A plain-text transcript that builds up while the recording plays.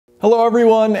Hello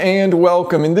everyone and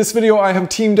welcome. In this video I have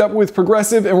teamed up with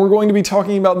Progressive and we're going to be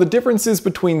talking about the differences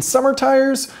between summer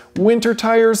tires, winter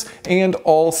tires, and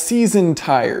all-season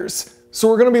tires. So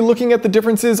we're going to be looking at the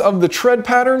differences of the tread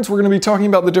patterns, we're going to be talking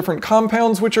about the different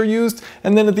compounds which are used,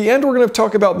 and then at the end we're going to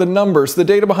talk about the numbers, the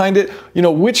data behind it,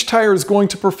 which tire is going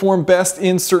to perform best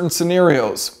in certain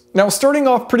scenarios. Now, starting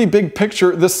off pretty big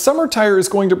picture, the summer tire is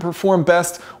going to perform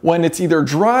best when it's either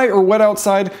dry or wet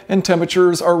outside and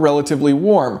temperatures are relatively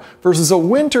warm, versus a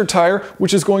winter tire,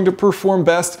 which is going to perform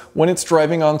best when it's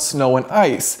driving on snow and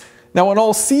ice. Now, an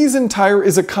all-season tire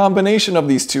is a combination of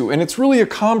these two, and it's really a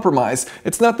compromise.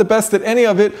 It's not the best at any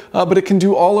of it, but it can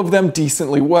do all of them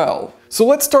decently well. So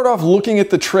let's start off looking at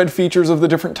the tread features of the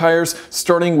different tires,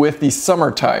 starting with the summer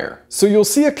tire. So you'll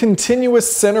see a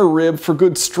continuous center rib for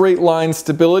good straight line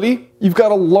stability. You've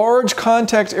got a large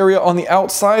contact area on the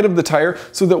outside of the tire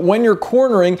so that when you're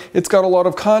cornering, it's got a lot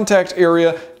of contact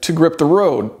area to grip the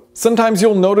road. Sometimes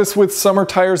you'll notice with summer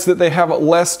tires that they have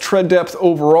less tread depth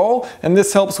overall, and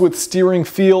this helps with steering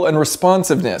feel and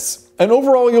responsiveness. And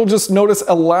overall, you'll just notice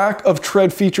a lack of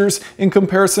tread features in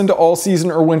comparison to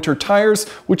all-season or winter tires,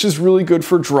 which is really good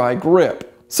for dry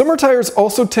grip. Summer tires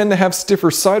also tend to have stiffer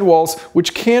sidewalls,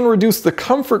 which can reduce the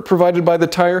comfort provided by the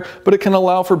tire, but it can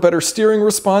allow for better steering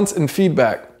response and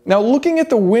feedback. Now, looking at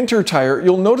the winter tire,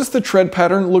 you'll notice the tread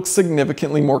pattern looks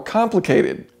significantly more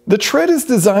complicated. The tread is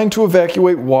designed to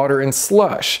evacuate water and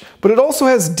slush, but it also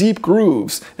has deep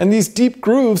grooves, and these deep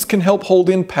grooves can help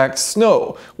hold in packed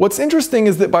snow. What's interesting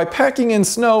is that by packing in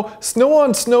snow,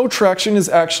 snow-on-snow traction is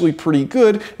actually pretty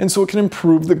good, and so it can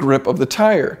improve the grip of the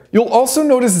tire. You'll also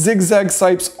notice zigzag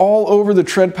sipes all over the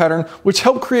tread pattern, which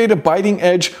help create a biting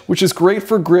edge, which is great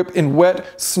for grip in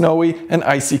wet, snowy, and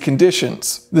icy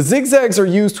conditions. The zigzags are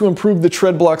used to improve the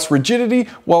tread block's rigidity,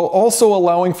 while also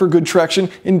allowing for good traction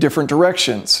in different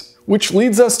directions. Which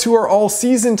leads us to our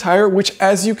all-season tire, which,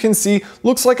 as you can see,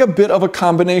 looks like a bit of a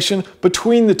combination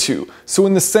between the two. So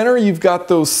in the center, you've got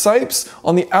those sipes.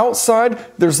 On the outside,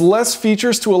 there's less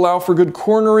features to allow for good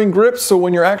cornering grip. So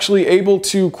when you're actually able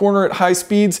to corner at high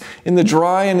speeds in the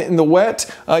dry and in the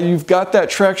wet, you've got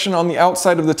that traction on the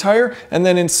outside of the tire. And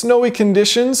then in snowy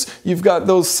conditions, you've got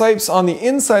those sipes on the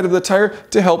inside of the tire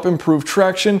to help improve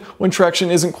traction when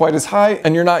traction isn't quite as high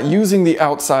and you're not using the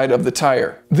outside of the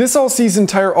tire. This all-season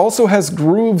tire also has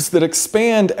grooves that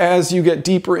expand as you get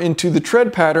deeper into the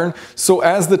tread pattern, so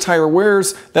as the tire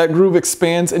wears, that groove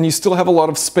expands and you still have a lot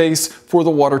of space for the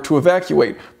water to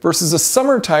evacuate. Versus a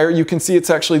summer tire, you can see it's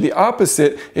actually the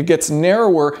opposite. It gets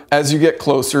narrower as you get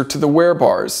closer to the wear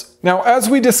bars. Now, as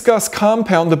we discuss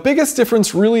compound, the biggest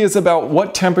difference really is about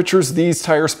what temperatures these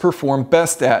tires perform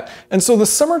best at. And so the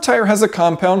summer tire has a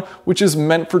compound which is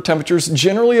meant for temperatures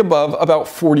generally above about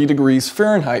 40 degrees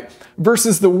Fahrenheit,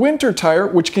 versus the winter tire,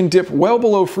 which can dip well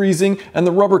below freezing and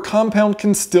the rubber compound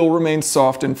can still remain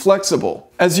soft and flexible.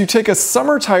 As you take a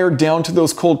summer tire down to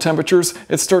those cold temperatures,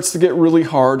 it starts to get really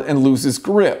hard and loses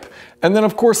grip. And then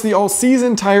of course the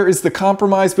all-season tire is the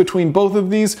compromise between both of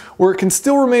these, where it can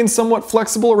still remain somewhat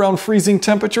flexible around freezing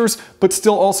temperatures, but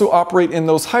still also operate in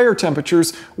those higher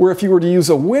temperatures, where if you were to use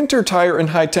a winter tire in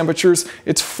high temperatures,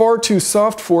 it's far too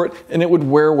soft for it and it would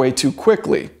wear away too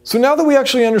quickly. So now that we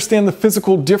actually understand the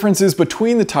physical differences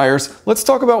between the tires, let's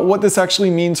talk about what this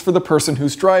actually means for the person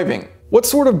who's driving. What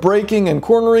sort of braking and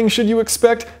cornering should you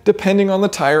expect depending on the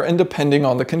tire and depending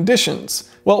on the conditions?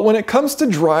 Well, when it comes to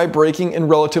dry braking in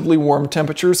relatively warm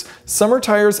temperatures, summer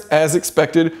tires, as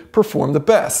expected, perform the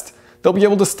best. They'll be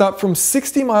able to stop from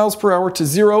 60 miles per hour to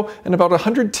 0 in about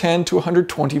 110 to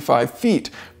 125 feet,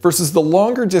 versus the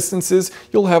longer distances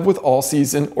you'll have with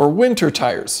all-season or winter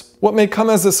tires. What may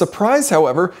come as a surprise,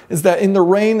 however, is that in the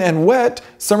rain and wet,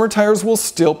 summer tires will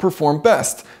still perform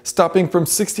best, stopping from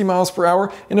 60 miles per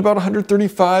hour in about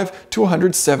 135 to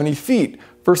 170 feet,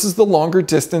 versus the longer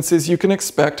distances you can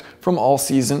expect from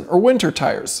all-season or winter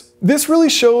tires. This really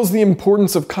shows the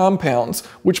importance of compounds,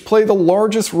 which play the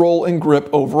largest role in grip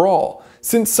overall.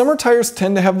 Since summer tires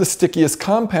tend to have the stickiest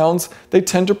compounds, they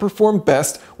tend to perform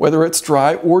best whether it's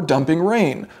dry or dumping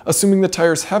rain, assuming the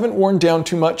tires haven't worn down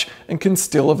too much and can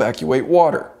still evacuate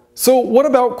water. So what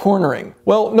about cornering?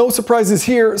 Well, no surprises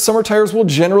here, summer tires will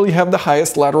generally have the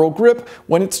highest lateral grip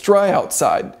when it's dry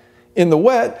outside. In the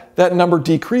wet, that number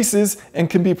decreases and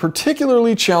can be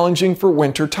particularly challenging for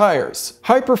winter tires.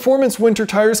 High-performance winter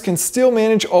tires can still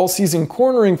manage all-season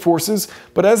cornering forces,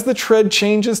 but as the tread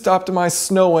changes to optimize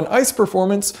snow and ice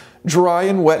performance, dry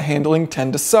and wet handling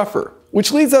tend to suffer.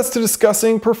 Which leads us to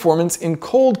discussing performance in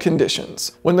cold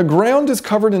conditions. When the ground is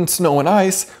covered in snow and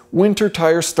ice, winter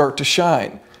tires start to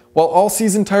shine. While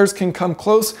all-season tires can come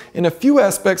close in a few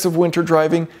aspects of winter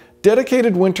driving,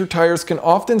 dedicated winter tires can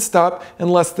often stop in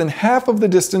less than half of the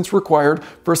distance required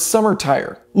for a summer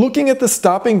tire. Looking at the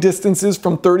stopping distances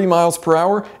from 30 miles per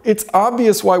hour, it's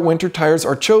obvious why winter tires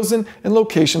are chosen in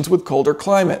locations with colder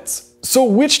climates. So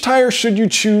which tire should you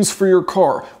choose for your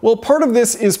car? Well, part of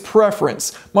this is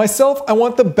preference. Myself, I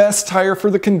want the best tire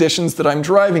for the conditions that I'm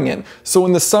driving in. So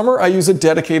in the summer, I use a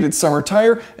dedicated summer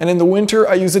tire, and in the winter,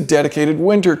 I use a dedicated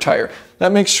winter tire.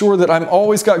 That makes sure that I'm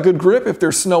always got good grip if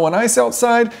there's snow and ice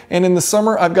outside, and in the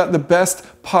summer, I've got the best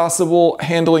possible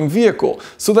handling vehicle.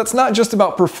 So that's not just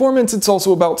about performance, it's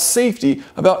also about safety,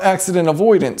 about accident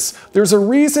avoidance. There's a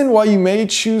reason why you may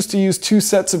choose to use 2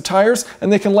 sets of tires,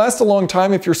 and they can last a long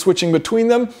time if you're switching between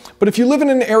them. But if you live in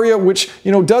an area which,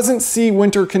 doesn't see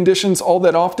winter conditions all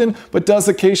that often, but does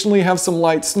occasionally have some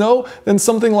light snow, then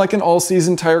something like an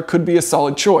all-season tire could be a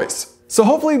solid choice. So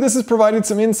hopefully this has provided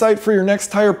some insight for your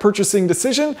next tire purchasing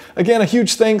decision. Again, a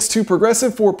huge thanks to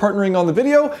Progressive for partnering on the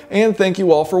video, and thank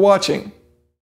you all for watching.